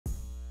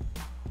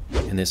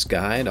In this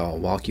guide, I'll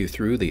walk you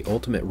through the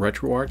ultimate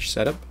RetroArch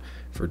setup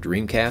for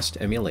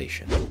Dreamcast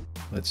emulation.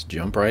 Let's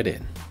jump right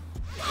in.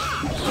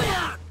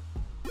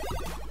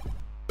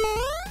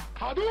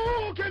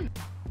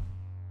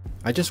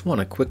 I just want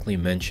to quickly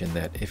mention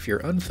that if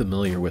you're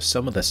unfamiliar with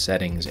some of the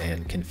settings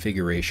and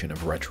configuration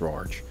of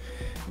RetroArch,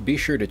 be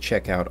sure to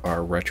check out our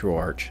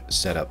RetroArch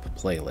setup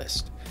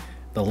playlist.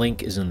 The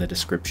link is in the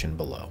description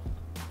below.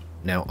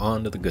 Now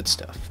on to the good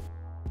stuff.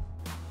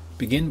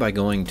 Begin by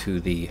going to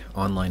the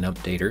online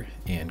updater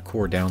and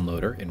core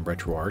downloader in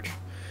RetroArch.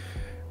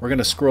 We're going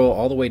to scroll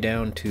all the way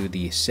down to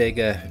the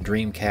Sega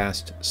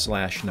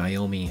Dreamcast /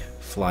 Naomi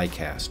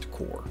Flycast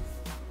core.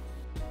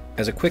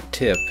 As a quick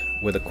tip,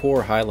 with a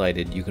core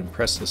highlighted, you can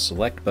press the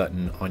select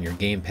button on your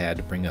gamepad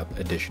to bring up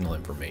additional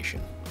information.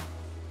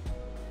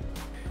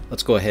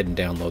 Let's go ahead and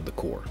download the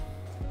core.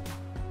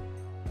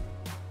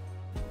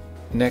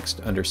 Next,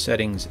 under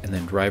Settings and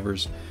then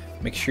Drivers,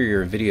 make sure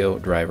your video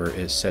driver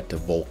is set to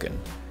Vulkan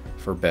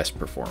for best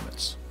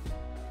performance.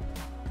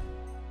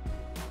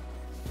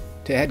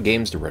 To add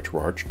games to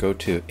RetroArch, go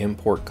to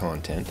Import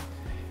Content,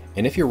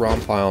 and if your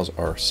ROM files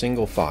are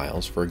single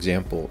files, for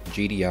example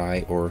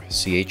GDI or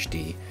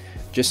CHD,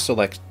 just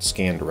select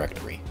Scan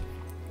Directory.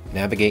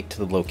 Navigate to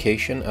the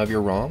location of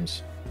your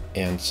ROMs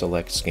and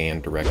select Scan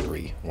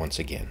Directory once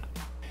again.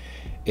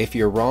 If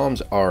your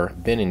ROMs are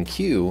bin in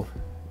queue,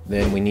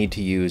 then we need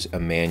to use a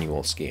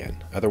manual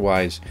scan.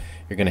 Otherwise,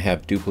 you're going to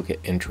have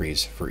duplicate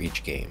entries for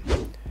each game.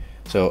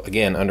 So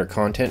again, under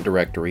Content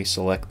Directory,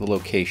 select the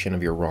location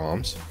of your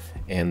ROMs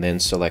and then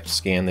select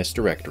Scan this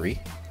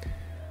directory.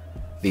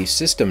 The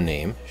system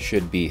name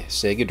should be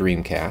Sega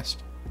Dreamcast.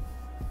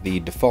 The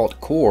default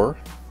core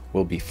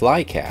will be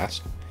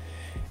Flycast.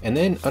 And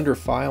then under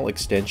File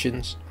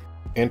Extensions,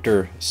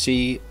 enter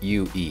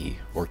CUE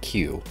or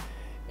Q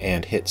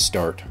and hit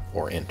Start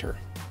or Enter.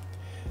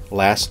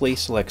 Lastly,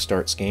 select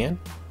Start Scan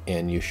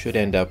and you should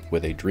end up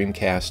with a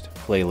Dreamcast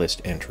playlist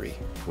entry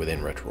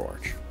within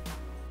RetroArch.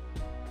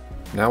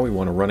 Now we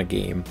want to run a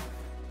game.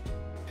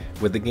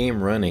 With the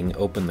game running,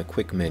 open the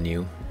Quick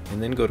menu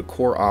and then go to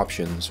Core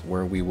Options,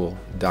 where we will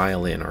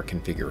dial in our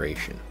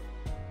configuration.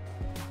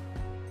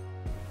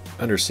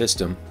 Under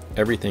System,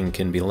 everything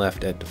can be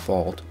left at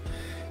default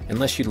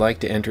unless you'd like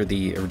to enter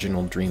the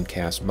original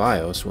Dreamcast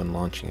BIOS when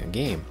launching a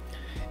game.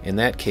 In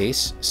that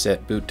case,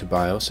 set boot to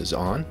BIOS as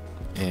on,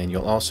 and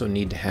you'll also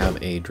need to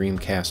have a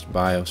Dreamcast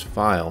BIOS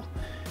file,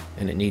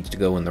 and it needs to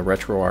go in the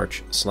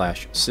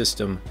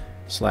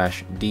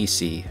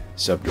RetroArch/system/DC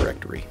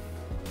subdirectory.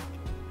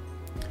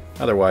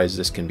 Otherwise,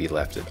 this can be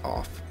left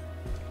off.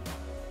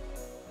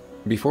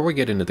 Before we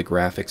get into the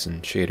graphics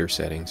and shader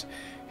settings,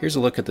 here's a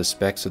look at the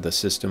specs of the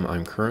system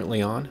I'm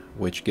currently on,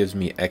 which gives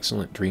me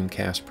excellent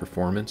Dreamcast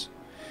performance.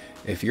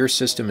 If your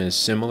system is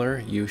similar,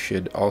 you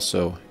should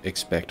also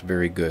expect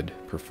very good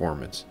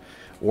performance,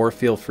 or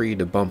feel free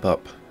to bump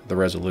up the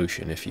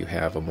resolution if you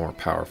have a more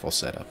powerful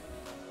setup.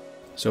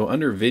 So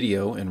under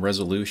Video and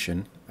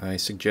Resolution, I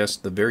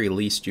suggest the very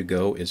least you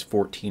go is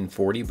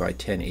 1440 by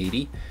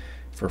 1080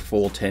 for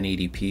full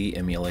 1080p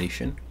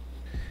emulation.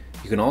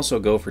 You can also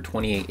go for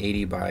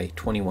 2880 by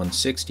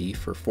 2160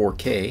 for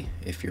 4K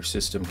if your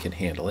system can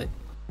handle it.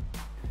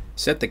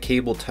 Set the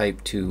cable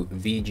type to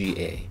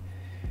VGA.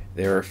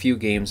 There are a few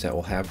games that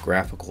will have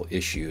graphical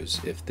issues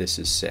if this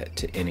is set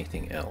to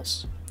anything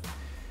else.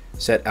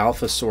 Set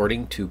alpha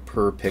sorting to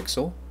per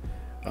pixel.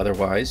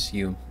 Otherwise,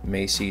 you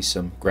may see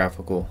some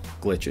graphical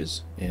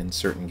glitches in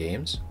certain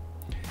games.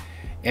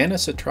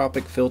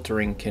 Anisotropic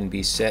filtering can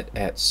be set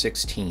at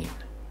 16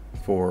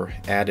 for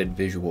added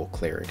visual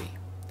clarity.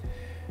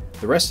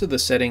 The rest of the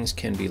settings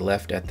can be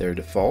left at their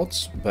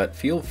defaults, but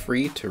feel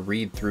free to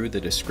read through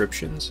the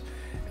descriptions,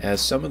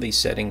 as some of these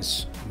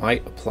settings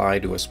might apply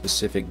to a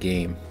specific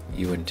game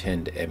you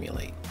intend to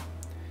emulate.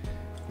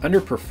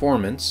 Under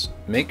Performance,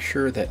 make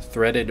sure that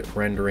threaded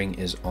rendering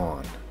is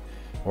on,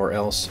 or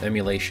else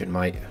emulation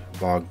might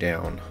bog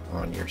down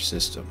on your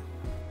system.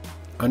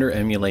 Under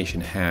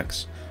Emulation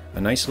Hacks,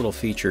 a nice little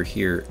feature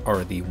here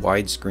are the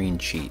widescreen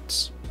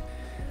cheats.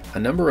 A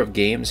number of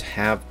games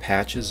have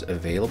patches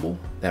available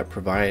that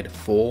provide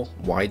full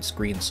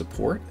widescreen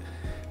support,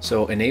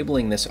 so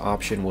enabling this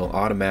option will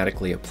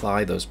automatically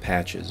apply those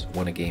patches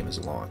when a game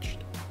is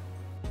launched.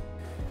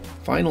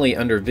 Finally,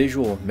 under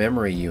Visual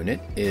Memory Unit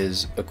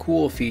is a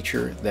cool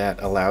feature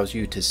that allows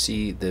you to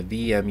see the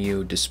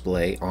VMU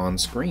display on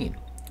screen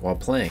while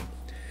playing.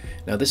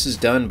 Now this is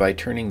done by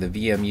turning the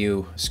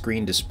VMU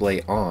screen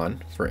display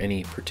on for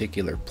any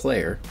particular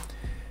player.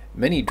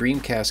 Many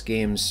Dreamcast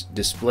games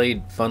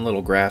displayed fun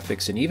little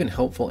graphics and even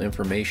helpful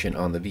information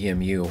on the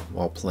VMU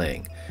while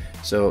playing,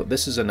 so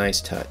this is a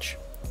nice touch.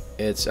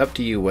 It's up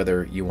to you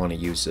whether you want to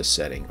use this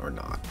setting or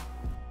not.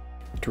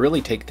 To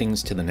really take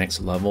things to the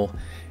next level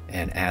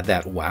and add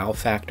that wow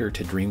factor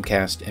to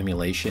Dreamcast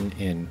emulation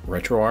in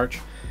RetroArch,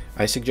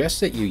 I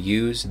suggest that you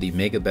use the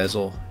Mega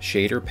Bezel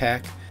shader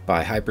pack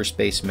by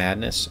Hyperspace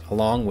Madness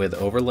along with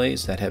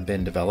overlays that have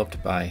been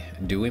developed by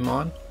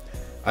Duimon.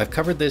 I've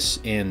covered this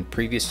in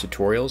previous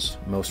tutorials,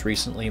 most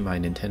recently my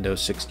Nintendo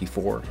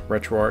 64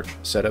 RetroArch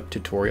setup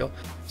tutorial,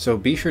 so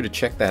be sure to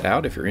check that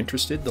out if you're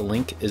interested. The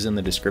link is in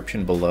the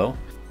description below.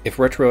 If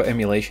retro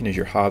emulation is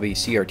your hobby,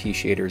 CRT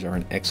shaders are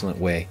an excellent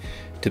way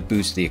to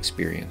boost the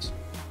experience.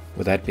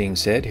 With that being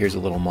said, here's a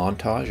little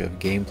montage of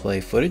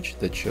gameplay footage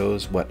that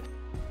shows what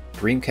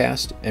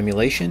Dreamcast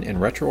emulation and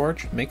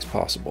RetroArch makes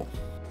possible.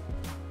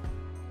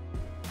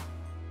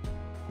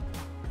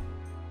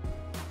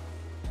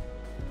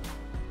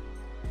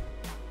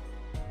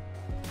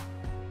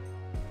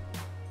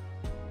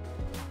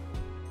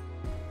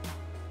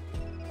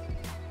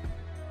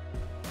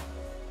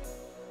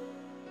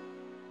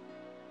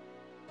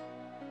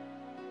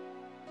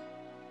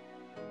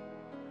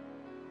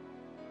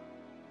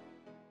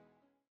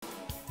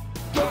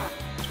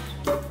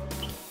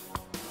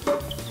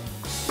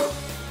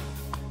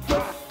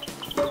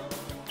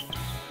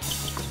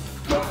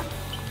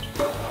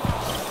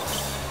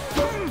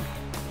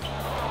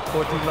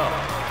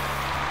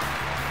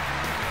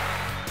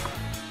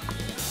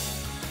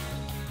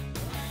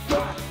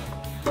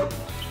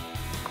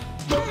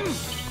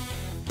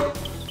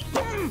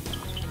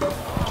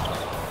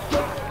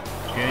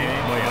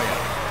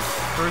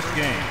 First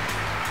game.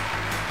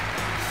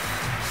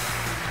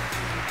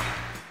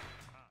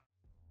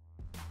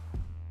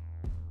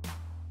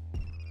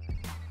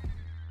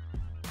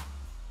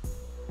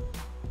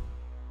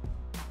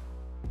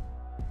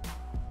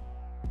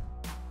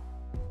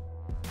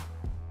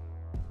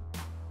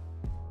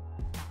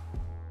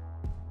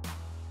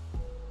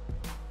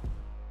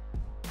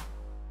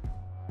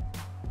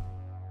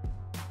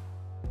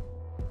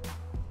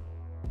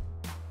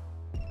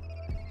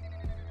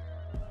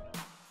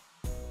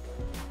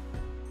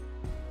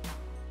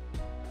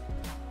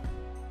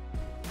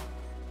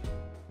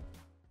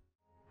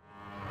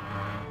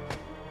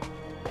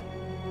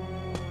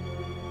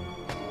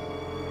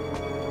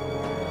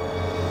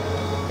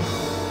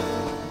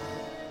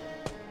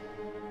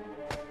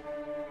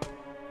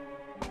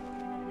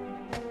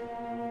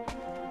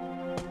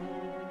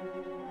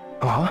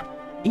 Ah,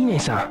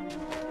 Ine-san.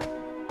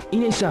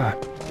 Ine-san.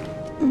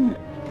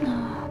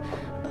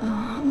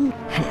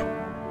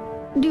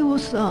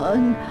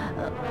 Ryo-san,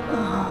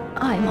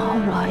 I'm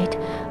alright,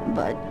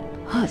 but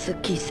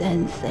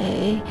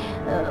Hazuki-sensei...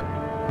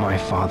 My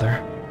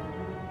father?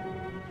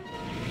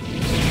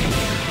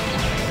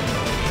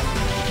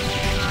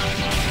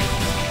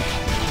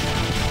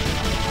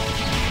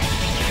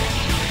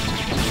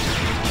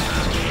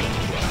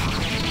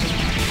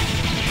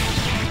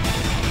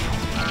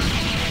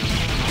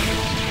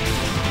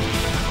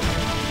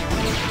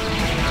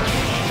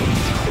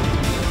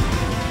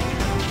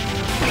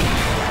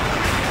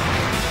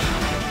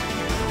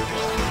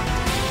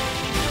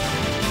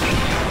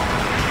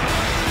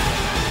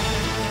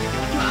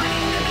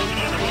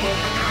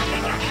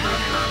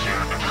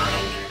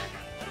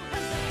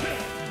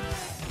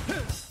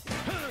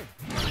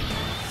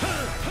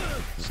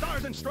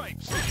 Stars and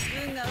stripes.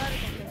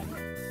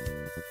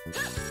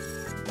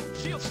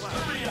 Shield slap.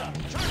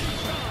 Charging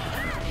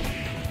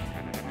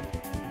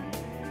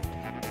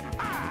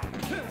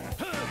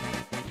star.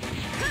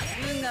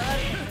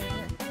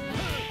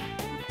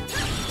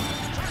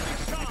 Charging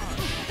star.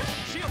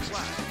 Shield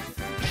slap.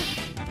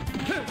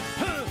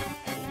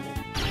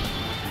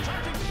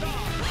 Charging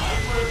star.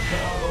 Hyper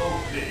combo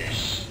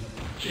finish.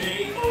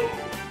 K.O.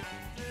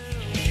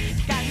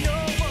 Got no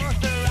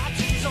other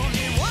options,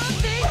 only one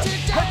thing to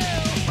do.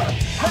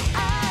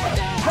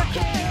 I don't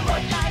care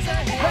what lies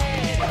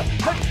ahead.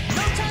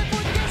 No time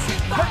for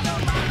guessing, follow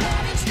my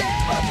plan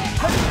instead.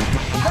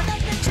 My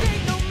life can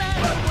change no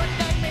matter what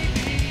that may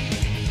be.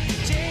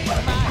 Take my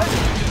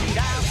lead,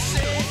 I'll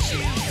set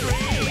you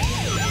free.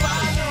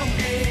 Follow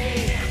me,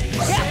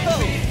 set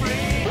me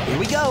free. Here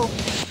we go.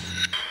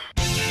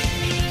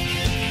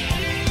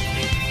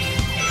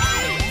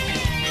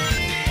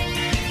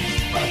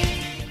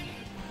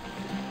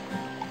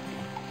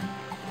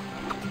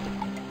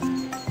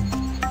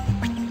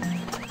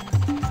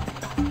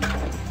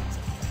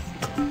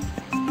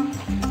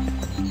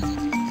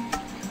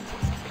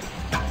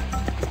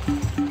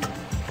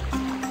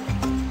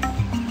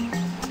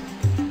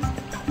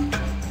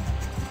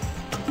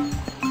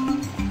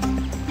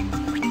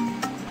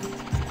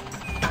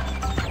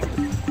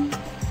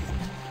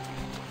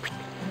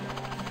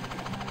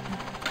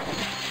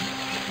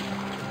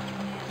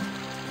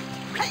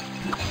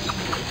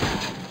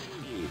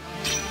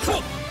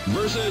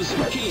 Versus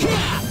King.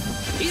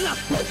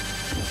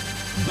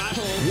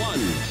 Battle 1,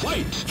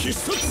 fight!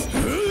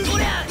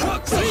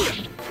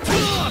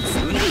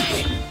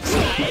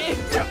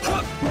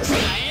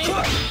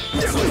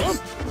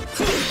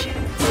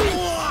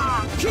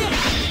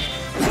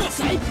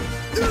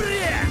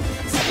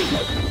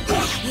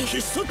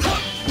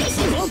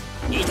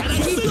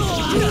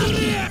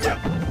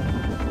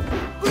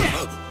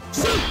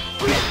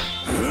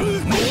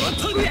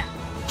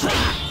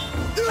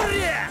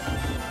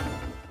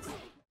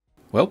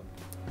 Well,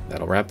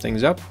 that'll wrap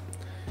things up.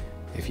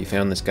 If you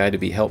found this guide to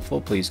be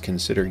helpful, please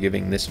consider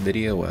giving this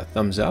video a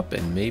thumbs up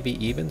and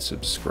maybe even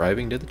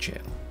subscribing to the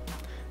channel.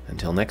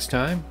 Until next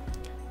time,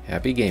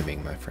 happy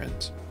gaming, my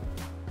friends.